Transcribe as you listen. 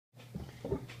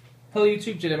Hello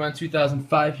YouTube, JDman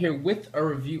 2005 here with a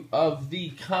review of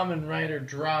the Kamen Rider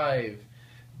Drive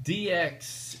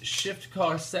DX Shift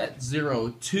Car Set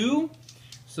 02.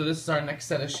 So this is our next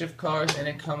set of shift cars, and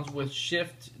it comes with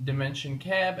Shift Dimension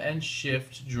Cab and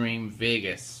Shift Dream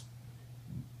Vegas.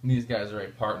 These guys are a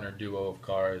partner duo of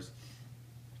cars,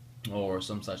 or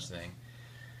some such thing.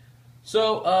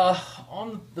 So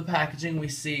on the packaging we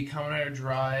see Kamen Rider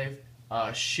Drive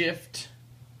Shift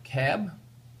Cab,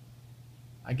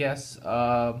 I guess.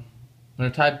 I'm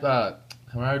gonna type Kamen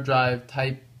Rider Drive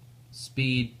type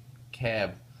speed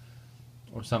cab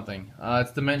or something.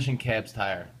 It's Dimension Cab's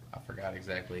tire. I forgot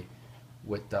exactly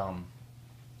what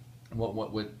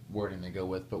wording they go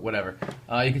with, but whatever.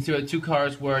 You can see we have two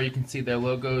cars where you can see their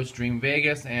logos, Dream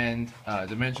Vegas and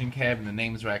Dimension Cab, and the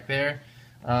names right there.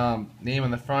 Name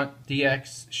on the front,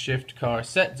 DX Shift Car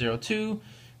Set 02,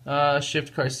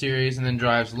 Shift Car Series, and then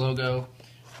Drive's logo,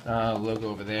 logo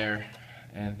over there,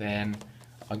 and then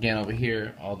again over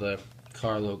here all the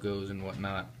car logos and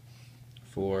whatnot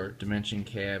for Dimension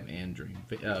Cab and Dream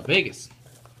Vegas.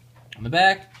 On the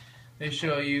back, they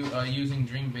show you using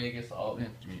Dream Vegas, all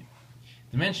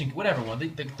Dimension, whatever one,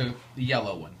 the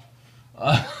yellow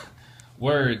one.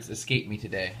 Words escape me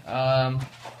today.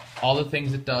 All the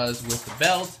things it does with the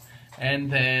belt,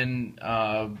 and then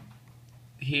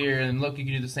here and look, you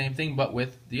can do the same thing but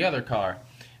with the other car,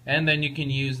 and then you can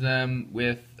use them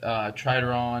with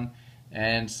Trideron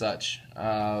and such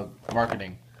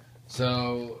marketing.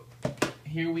 So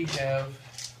here we have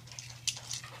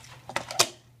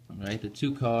the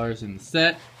two cars in the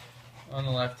set. On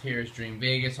the left here is Dream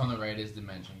Vegas, on the right is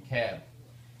Dimension Cab.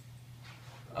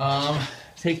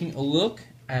 Taking a look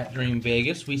at Dream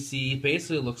Vegas, we see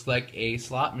basically it looks like a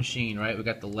slot machine, right? We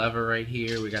got the lever right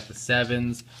here, we got the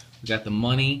sevens, we got the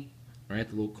money, right?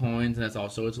 The little coins, and that's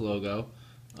also its logo.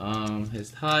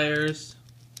 His tires,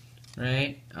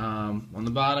 right? On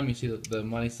the bottom you see the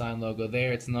money sign logo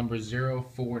there. It's number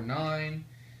 049.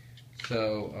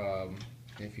 So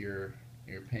if you're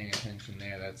paying attention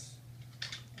there, that's,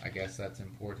 I guess that's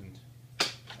important.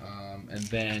 And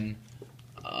then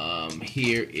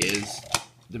here is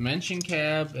Dimension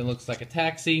Cab. It looks like a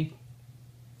taxi.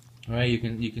 All right, you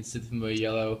can see the familiar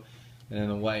yellow and then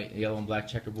the white, yellow and black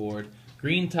checkerboard.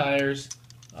 Green tires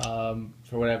for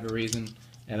whatever reason.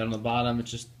 And on the bottom,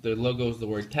 it's just the logo is the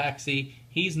word taxi.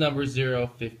 He's number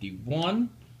 051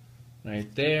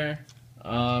 right there.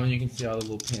 You can see all the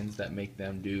little pins that make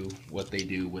them do what they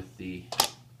do with the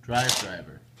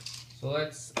driver. So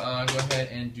let's go ahead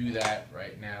and do that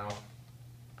right now.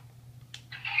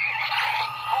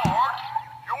 Start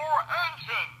your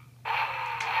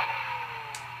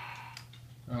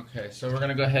engine. Okay, so we're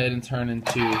gonna go ahead and turn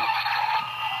into speed.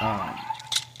 Drive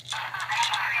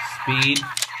type speed.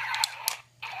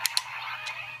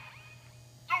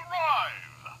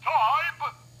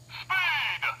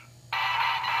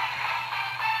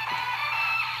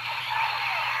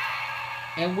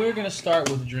 And we're gonna start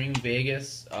with Dream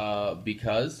Vegas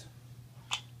because.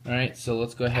 All right, so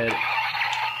let's go ahead.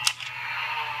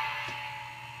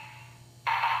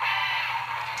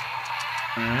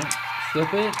 All right,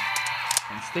 flip it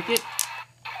and stick it.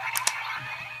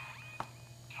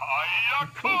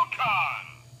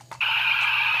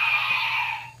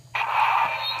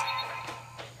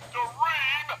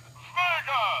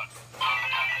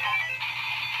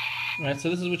 Alright, so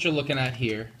this is what you're looking at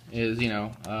here, is, you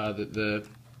know, the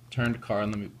turned car,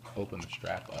 and let me open the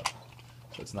strap up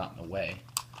so it's not in the way.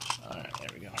 Alright, there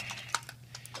we go.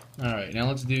 Alright, now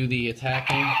let's do the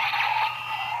attacking.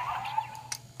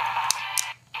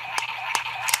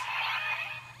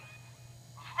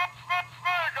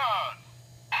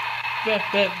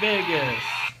 Vegas!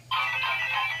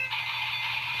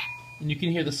 And you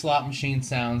can hear the slot machine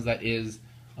sounds that is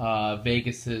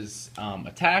Vegas's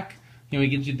attack. You know, he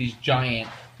gives you these giant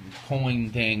coin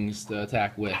things to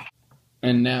attack with.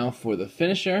 And now for the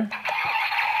finisher.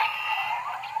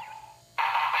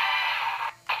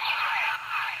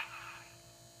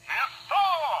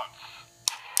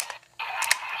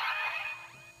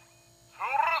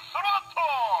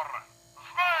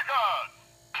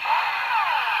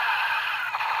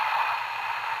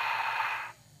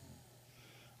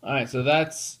 Alright, so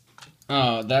that's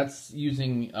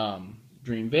using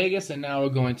Dream Vegas, and now we're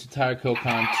going to tire coke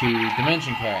on to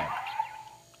Dimension Cab.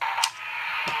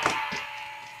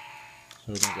 So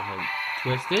we're going to go ahead and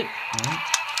twist it. Right.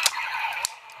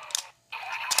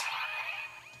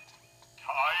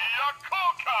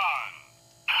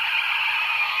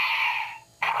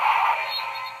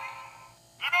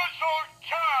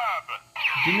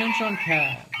 Dimension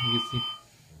Cab.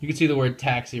 You can see the word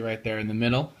taxi right there in the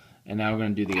middle. And now we're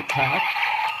going to do the attack.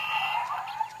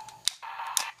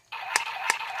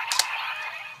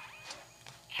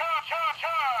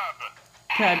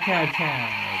 Cab.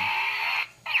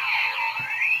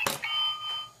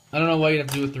 I don't know why you have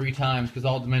to do it 3 times, because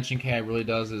all Dimension Cab really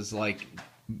does is, like,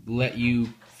 let you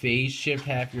phase shift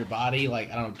half your body,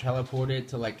 like, I don't know, teleport it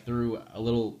to, like, through a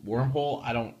little wormhole.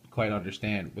 I don't quite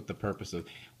understand what the purpose of,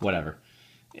 whatever.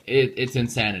 It's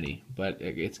insanity, but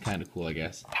it's kind of cool, I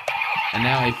guess. And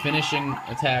now a finishing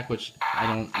attack, which I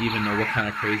don't even know what kind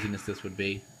of craziness this would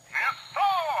be.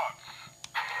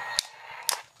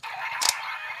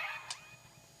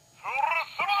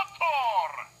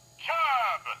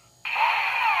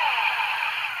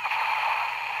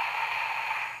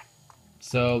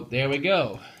 So there we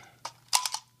go.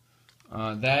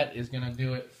 That is going to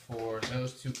do it for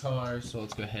those 2 cars. So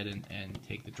let's go ahead and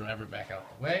take the driver back out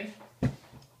the way.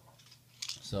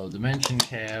 So Dimension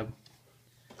Cab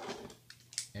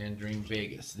and Dream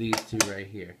Vegas, these 2 right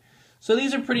here. So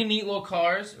these are pretty neat little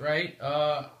cars, right?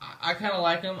 I kind of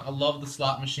like them. I love the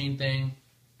slot machine thing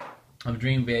of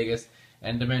Dream Vegas,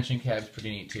 and Dimension Cab's pretty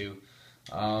neat too.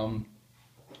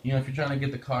 You know, if you're trying to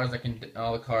get the cars,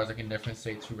 all the cars, I can definitely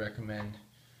say to recommend.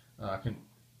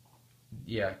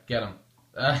 Get them.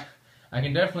 I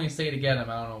can definitely say to get them.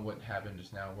 I don't know what happened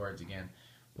just now, words again.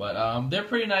 But they're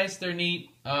pretty nice. They're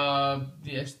neat.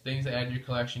 Yes, things to add to your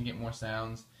collection, get more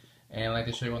sounds. And like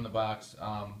to show you on the box,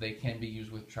 they can be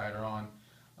used with Trideron,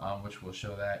 which we'll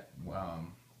show that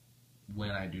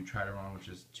when I do Trideron, which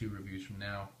is 2 reviews from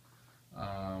now.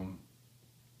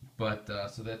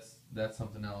 So that's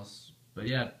something else. But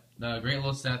yeah, great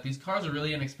little set. These cars are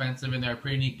really inexpensive, and they're a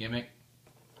pretty neat gimmick.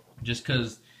 Just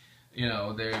because, you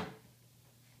know,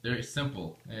 they're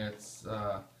simple. It's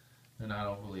they're not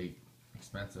overly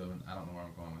expensive, and I don't know where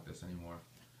I'm going with this anymore.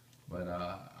 But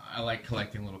I like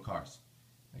collecting little cars,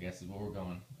 I guess is where we're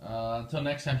going. Until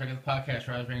next time, check out the podcast,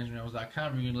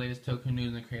 RideRangersNows.com, reviewing the latest token news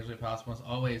in the craziest way possible. As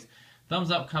always,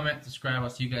 thumbs up, comment, subscribe. I'll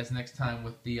see you guys next time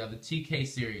with the TK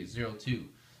Series 02.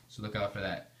 So look out for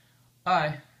that.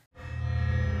 Bye.